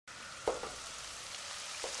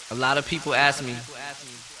A lot of people ask me,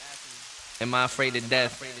 am I afraid of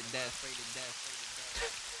death?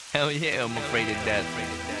 Hell yeah, I'm afraid of death.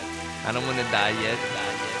 I don't want to die yet.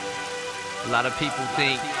 A lot of people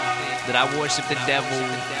think that I worship the devil,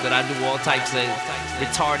 that I do all types of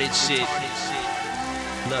retarded shit.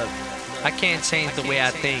 Look, I can't change the way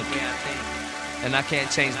I think, and I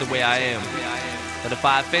can't change the way I am. But if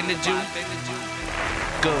I offended you,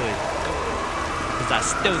 good, cause I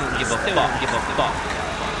still don't give a fuck.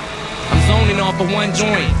 I'm zoning off of one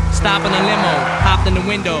joint, stopping a limo, hopped in the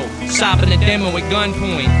window, shopping a demo at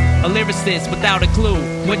gunpoint. A lyricist without a clue,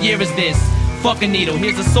 what year is this? Fuck a needle,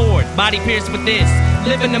 here's a sword, body pierced with this.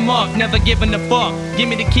 Living the muck, never giving a fuck. Give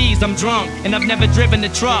me the keys, I'm drunk, and I've never driven the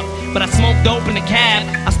truck. But I smoke dope in the cab.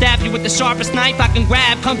 I'll stab you with the sharpest knife I can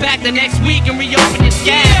grab. Come back the next week and reopen your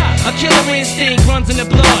scab. A killer instinct runs in the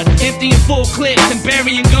blood, emptying full clips and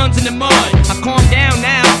burying guns in the mud. I calm down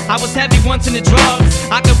now, I was heavy once in the drugs.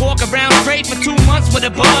 I could walk around straight for 2 months with a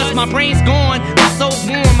buzz. My brain's gone, my soul's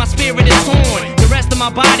warm, my spirit is torn. The rest of my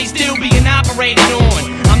body still being operated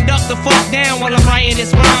on. I'm ducked the fuck down while I'm writing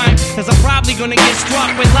this rhyme, cause I'm probably gonna get struck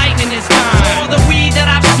with lightning this time. To all the weed that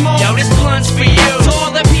I've smoked, yo, this blunt's for you. To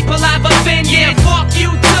all the people I've offended, yeah, fuck you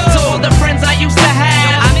too. To all the friends I used to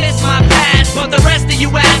have, I miss my past, but the rest of you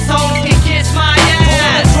assholes can kiss my ass. For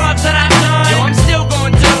all the drugs that I've done, yo, I'm still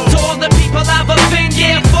gonna do. To all the people I've offended,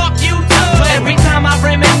 yeah, fuck you too. So every time I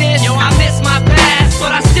reminisce, yo, I miss my past,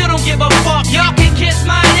 but I still don't give a fuck, y'all can kiss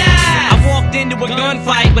my ass. I walked into a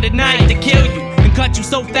gunfight with a knife to kill you, cut you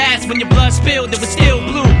so fast when your blood spilled it was still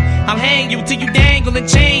blue. I'll hang you till you dangle and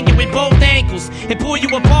chain you with both ankles and pull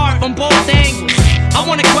you apart from both angles. I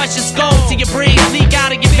wanna crush your skull till your brains leak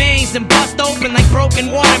out of your veins and bust open like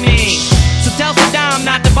broken water mains. So tell Saddam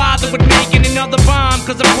not to bother with making another bomb,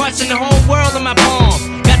 cause I'm crushing the whole world in my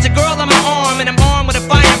palm. Got your girl on my arm and I'm armed with a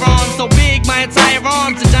firearm so big my entire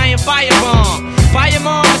arm's a giant firebomb. Fire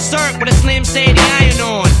mom a shirt with a slim Shady iron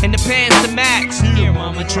on and the pants to max. Here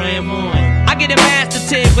mama, try 'em on. I get a master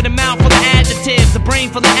tip with a mouth full of adjectives, a brain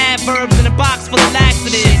full of adverbs, and a box full of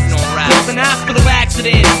laxatives. Causing hospital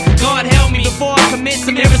accidents. God help me before I commit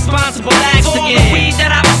some irresponsible acts again. To all the weed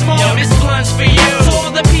that I've smoked, yo, this blunt's for you. To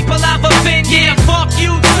all the people I've offended, yeah, fuck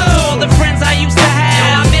you too. To all the friends I used to have,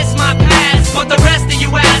 yo, I miss my past, but the rest of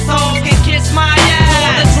you assholes can kiss my ass. To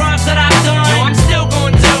all the drugs that I've done, yo, I'm still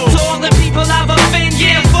gonna do. To all the people I've offended,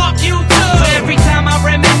 yeah, fuck you too. So every time I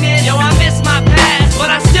reminisce, yo, I miss my past, but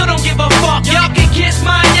I still don't give a fuck, y'all can kiss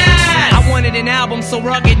my ass. I wanted an album so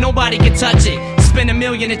rugged nobody could touch it. Spent $1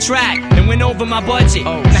 million a track and went over my budget.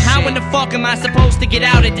 Now how in the fuck am I supposed to get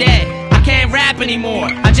out of debt? I can't rap anymore,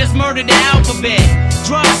 I just murdered the alphabet.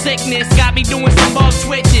 Drug sickness got me doing some bug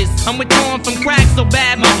switches. I'm withdrawn from crack so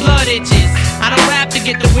bad my blood itches. I don't rap to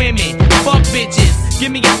get the women, fuck bitches.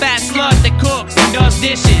 Give me a fat slut that cooks and does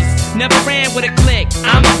dishes. Never ran with a clique,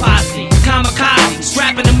 I'm a posse. Kamikaze,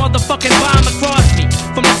 strapping a motherfucking bomb across me.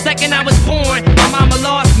 From the second I was born, my mama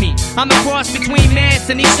lost me. I'm a cross between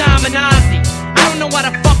Manson and Shaminazi. I don't know why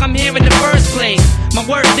the fuck I'm here in the first place. My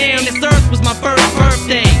work day on this earth was my first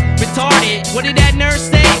birthday. Retarded, what did that nurse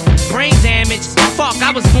say? Brain damage, fuck,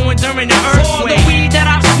 I was born during the earthquake. To all the weed that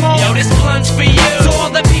I've smoked, yo, this blunt's for you. To all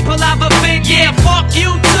the people I've offended, yeah, fuck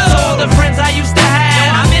you too. To all the friends I used to have,